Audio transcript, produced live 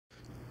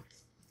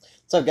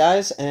What's up,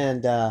 guys?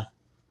 And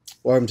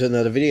welcome to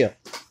another video.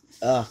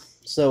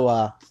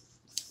 So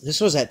this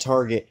was at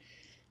Target,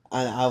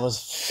 and I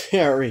was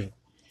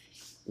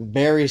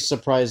very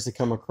surprised to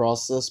come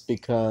across this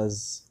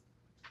because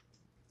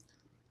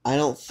I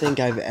don't think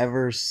I've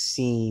ever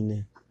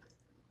seen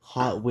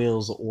Hot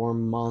Wheels or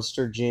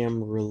Monster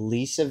Jam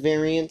release a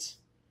variant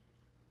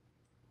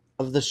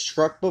of this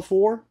truck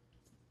before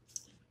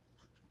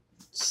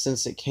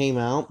since it came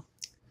out.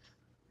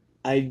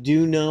 I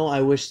do know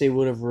I wish they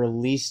would have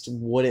released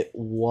what it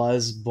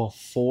was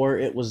before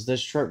it was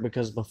this truck,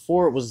 because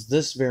before it was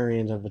this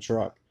variant of a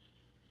truck,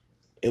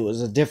 it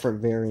was a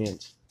different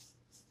variant.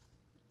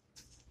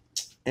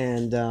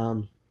 And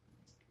to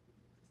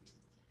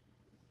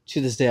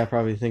this day, I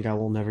probably think I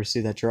will never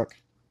see that truck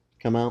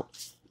come out.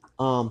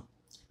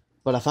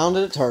 But I found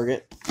it at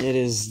Target. It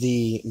is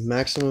the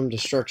Maximum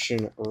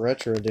Destruction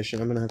Retro Edition.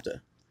 I'm going to have to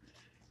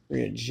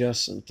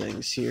readjust some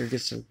things here,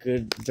 get some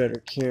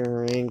better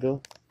camera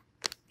angle.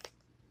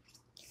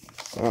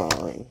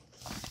 Alright.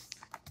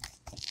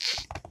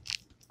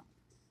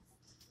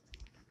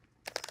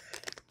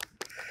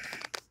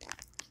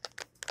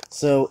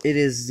 So it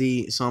is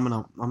the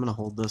I'm gonna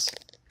hold this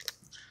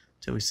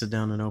till we sit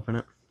down and open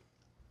it.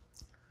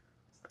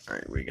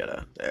 Alright,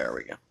 there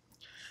we go.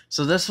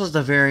 So this was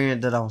the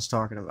variant that I was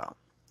talking about.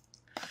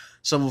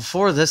 So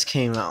before this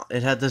came out,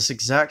 it had this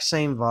exact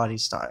same body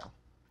style.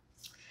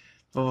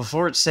 But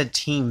before it said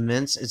Team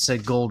Vince, it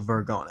said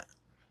Goldberg on it,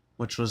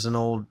 which was an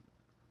old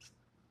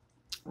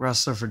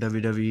wrestler for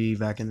WWE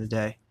back in the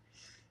day.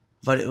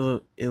 But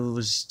it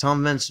was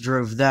Tom Vince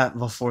drove that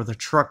before the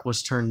truck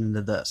was turned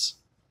into this.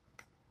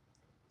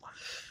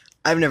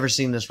 I've never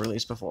seen this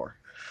release before.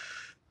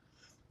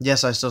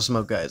 Yes, I still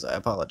smoke, guys. I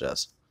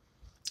apologize.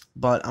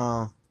 But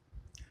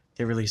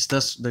they released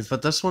this. They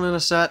put this one in a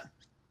set.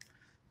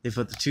 They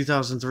put the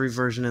 2003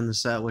 version in the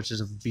set, which is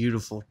a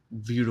beautiful,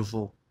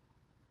 beautiful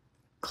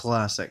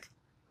classic.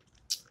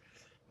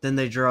 Then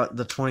they dropped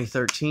the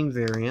 2013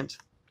 variant.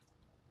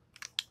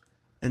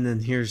 And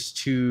then here's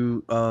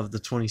two of the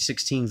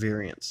 2016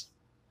 variants.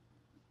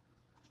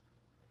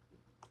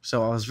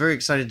 So I was very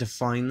excited to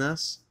find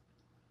this.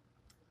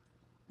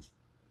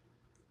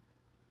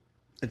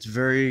 It's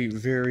very,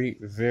 very,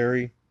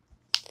 very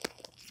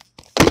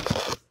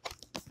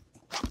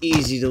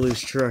easy to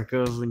lose track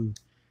of when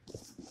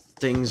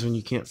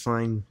you can't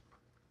find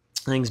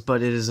things,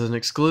 but it is an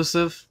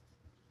exclusive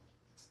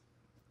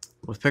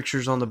with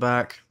pictures on the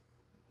back.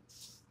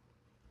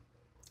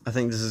 I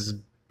think this is a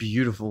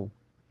beautiful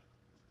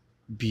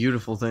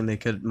thing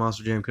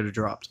Monster Jam could have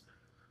dropped.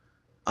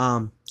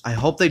 I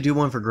hope they do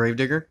one for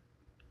Gravedigger.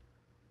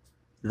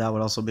 That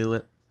would also be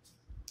lit,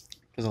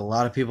 because a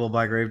lot of people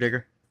buy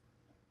Gravedigger,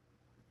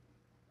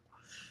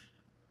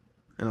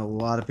 and a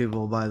lot of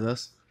people will buy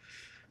this.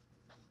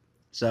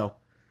 So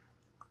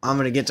I'm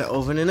gonna get to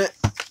opening it.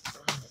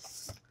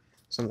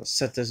 So I'm gonna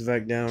set this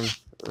back down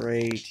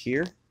right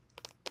here,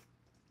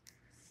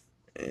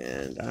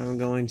 and I'm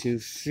going to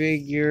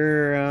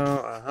figure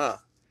out.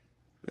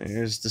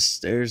 There's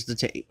the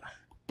tape.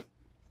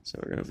 So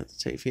we're gonna put the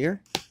tape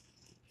here,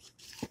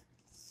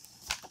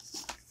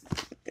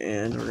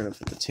 and we're gonna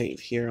put the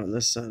tape here on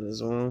this side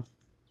as well.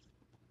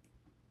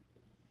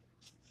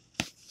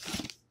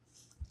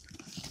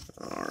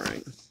 All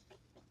right.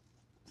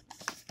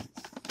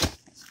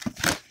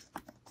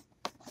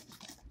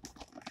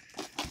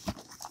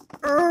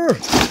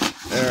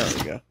 There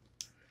we go.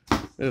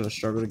 Bit of a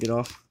struggle to get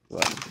off.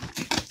 But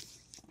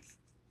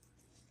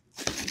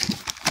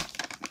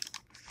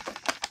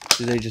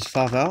do they just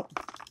pop out?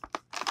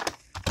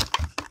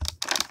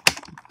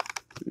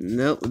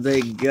 Nope,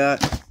 they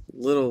got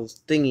little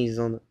thingies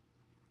on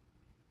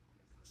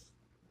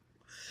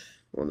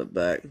the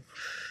back.